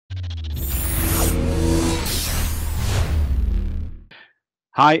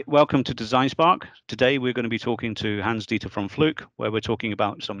Hi, welcome to Design Spark. Today we're going to be talking to Hans Dieter from Fluke, where we're talking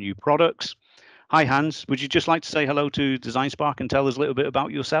about some new products. Hi Hans, would you just like to say hello to Design Spark and tell us a little bit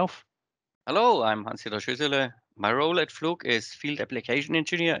about yourself? Hello, I'm Hans-Dieter Schüssele. My role at Fluke is Field Application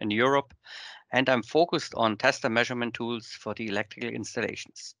Engineer in Europe, and I'm focused on test and measurement tools for the electrical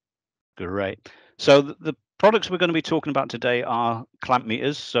installations. Great. So the products we're going to be talking about today are clamp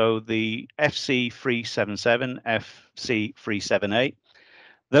meters. So the FC377, FC378.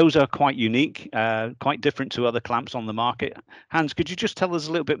 Those are quite unique, quite different to other clamps on the market. Hans, could you just tell us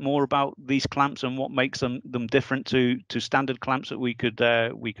a little bit more about these clamps and what makes them different to standard clamps that we could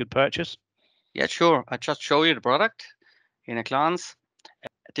purchase? Yeah, sure. I just show you the product in a glance.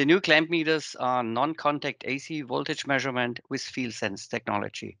 The new clamp meters are non-contact AC voltage measurement with Fieldsense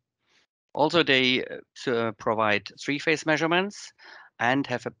technology. Also, they provide three-phase measurements and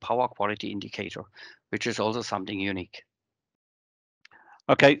have a power quality indicator, which is also something unique.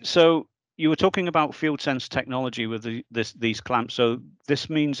 Okay, so you were talking about Fieldsense technology with these clamps. So this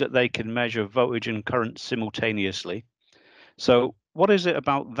means that they can measure voltage and current simultaneously. So what is it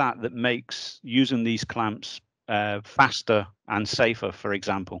about that makes using these clamps faster and safer, for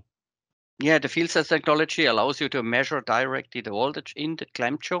example? Yeah, the field sense technology allows you to measure directly the voltage in the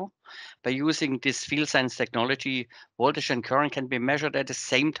clamp jaw. By using this field sense technology, voltage and current can be measured at the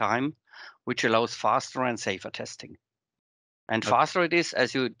same time, which allows faster and safer testing. And Okay. faster it is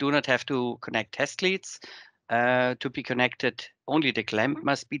as you do not have to connect test leads to be connected. Only the clamp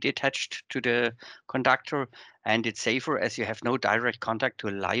must be detached to the conductor, and it's safer as you have no direct contact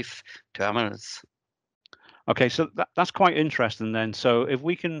to live terminals. Okay, so that's quite interesting then. So if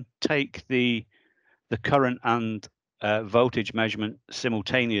we can take the current and voltage measurement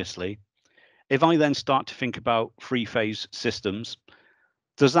simultaneously, if I then start to think about three-phase systems,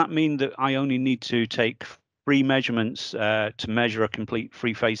 does that mean that I only need to take three measurements to measure a complete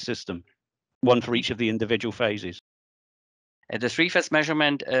three-phase system, one for each of the individual phases? The three-phase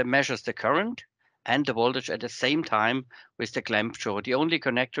measurement measures the current and the voltage at the same time with the clamp jaw. The only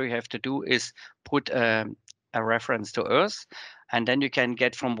connector you have to do is put a reference to Earth, and then you can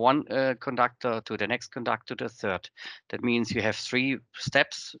get from one conductor to the next conductor to the third. That means you have three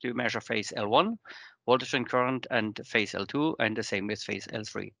steps. You measure phase L1, voltage and current, and phase L2, and the same with phase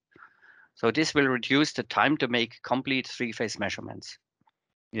L3. So this will reduce the time to make complete three-phase measurements.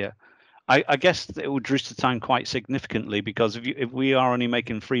 Yeah. I guess it will reduce the time quite significantly because if we are only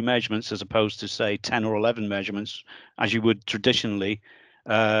making three measurements as opposed to say 10 or 11 measurements as you would traditionally,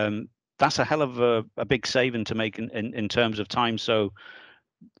 that's a hell of a big saving to make in terms of time. So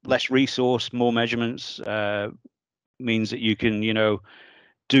less resource, more measurements means that you can,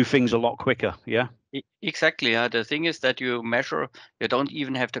 do things a lot quicker. Yeah. Exactly. The thing is that you measure, you don't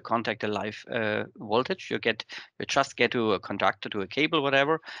even have to contact a live voltage. You just get to a conductor, to a cable,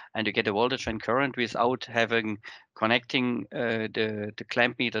 whatever, and you get a voltage and current without having connecting the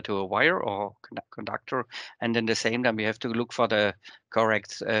clamp meter to a wire or conductor. And then the same time, we have to look for the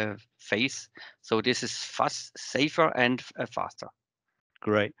correct phase. So this is fast, safer, and faster.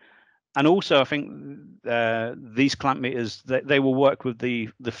 Great. And also, I think these clamp meters they will work with the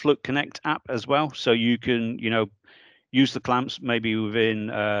Fluke Connect app as well, so you can use the clamps maybe within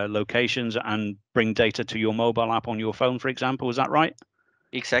locations and bring data to your mobile app on your phone, for example. Is that right?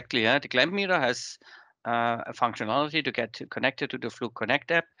 Exactly. Yeah. The clamp meter has a functionality to get connected to the Fluke Connect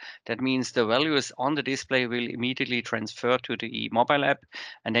app. That means the values on the display will immediately transfer to the mobile app,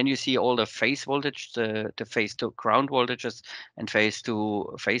 and then you see all the phase voltage, the phase to ground voltages, and phase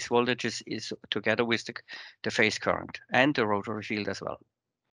to phase voltages is together with the phase current and the rotary field as well.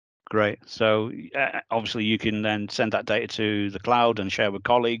 Great. So obviously you can then send that data to the cloud and share with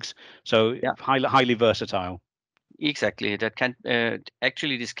colleagues. So Yeah, highly versatile. exactly. That can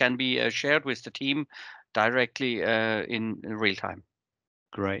actually this can be shared with the team directly in real time.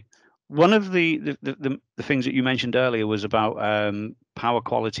 Great. One of the things that you mentioned earlier was about power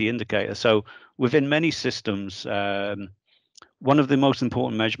quality indicator. So within many systems, one of the most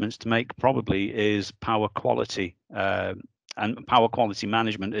important measurements to make probably is power quality. And power quality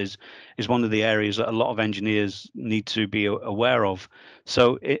management is one of the areas that a lot of engineers need to be aware of.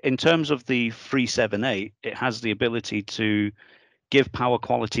 So in terms of the 378, it has the ability to give power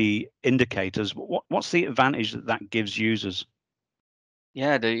quality indicators. What's the advantage that that gives users?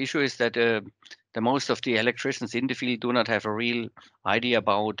 Yeah, the issue is that the most of the electricians in the field do not have a real idea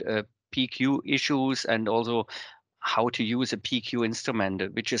about PQ issues and also how to use a PQ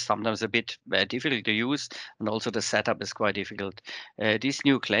instrument, which is sometimes a bit difficult to use, and also the setup is quite difficult. This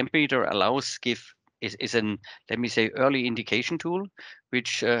new clamp meter allows give is an, let me say, early indication tool,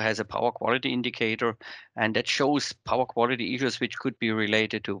 which has a power quality indicator, and that shows power quality issues which could be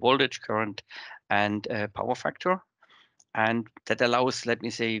related to voltage, current, and power factor. And that allows, let me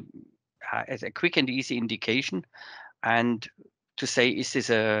say, as a quick and easy indication, and to say, is this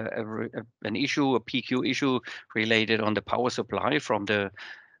an issue, a PQ issue related on the power supply from the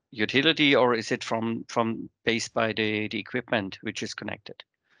utility, or is it from based by the equipment which is connected?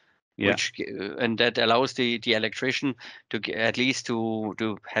 Yeah. And that allows the electrician to at least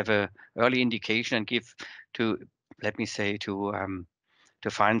to have a early indication and give to, let me say, to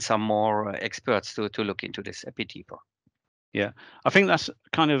find some more experts to look into this a bit deeper. Yeah, I think that's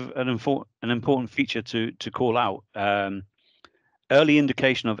kind of an important feature to call out. Early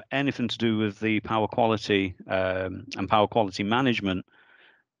indication of anything to do with the power quality and power quality management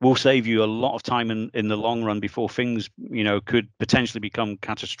will save you a lot of time in the long run before things, could potentially become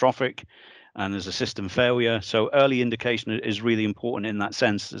catastrophic and there's a system failure. So early indication is really important in that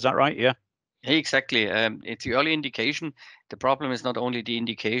sense. Is that right? Yeah. Exactly. It's the early indication. The problem is not only the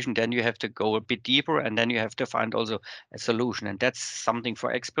indication, then you have to go a bit deeper, and then you have to find also a solution. And that's something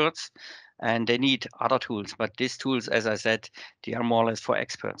for experts, and they need other tools. But these tools, as I said, they are more or less for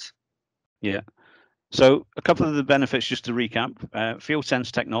experts. Yeah. So a couple of the benefits, just to recap: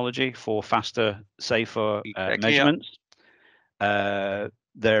 Fieldsense technology for faster, safer Exactly. Yeah. measurements.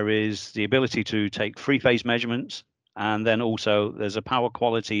 There is the ability to take three-phase measurements, and then also there's a power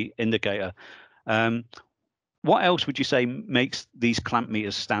quality indicator. What else would you say makes these clamp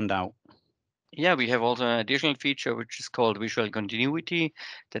meters stand out? Yeah, we have also an additional feature which is called visual continuity.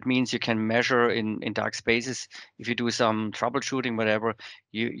 That means you can measure in dark spaces. If you do some troubleshooting, whatever,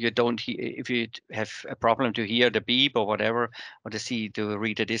 you don't if you have a problem to hear the beep or whatever, or to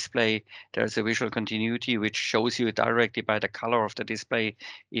read the display, there's a visual continuity which shows you directly by the color of the display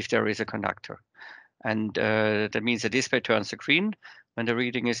if there is a conductor. And that means the display turns the green when the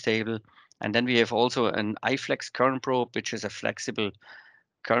reading is stable. And then we have also an iFlex current probe, which is a flexible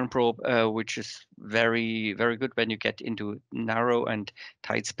current probe, which is very, very good when you get into narrow and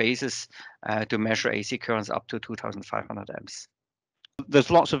tight spaces to measure AC currents up to 2,500 amps.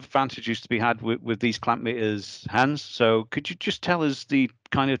 There's lots of advantages to be had with these clamp meters, Hans. So could you just tell us the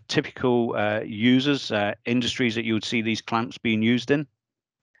kind of typical users, industries that you would see these clamps being used in?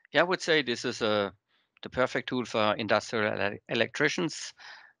 Yeah, I would say this is the perfect tool for industrial electricians,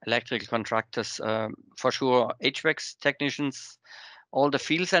 electrical contractors, for sure, HVAC technicians, all the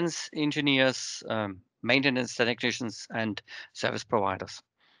Fieldsense engineers, maintenance technicians, and service providers.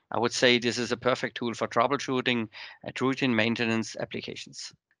 I would say this is a perfect tool for troubleshooting and routine maintenance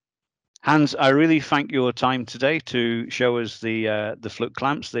applications. Hans, I really thank your time today to show us the Fluke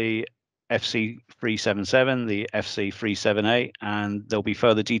clamps, the FC377, the FC378, and there'll be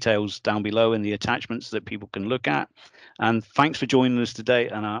further details down below in the attachments that people can look at. And thanks for joining us today,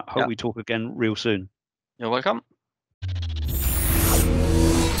 and I hope Yeah, we talk again real soon. you're welcome.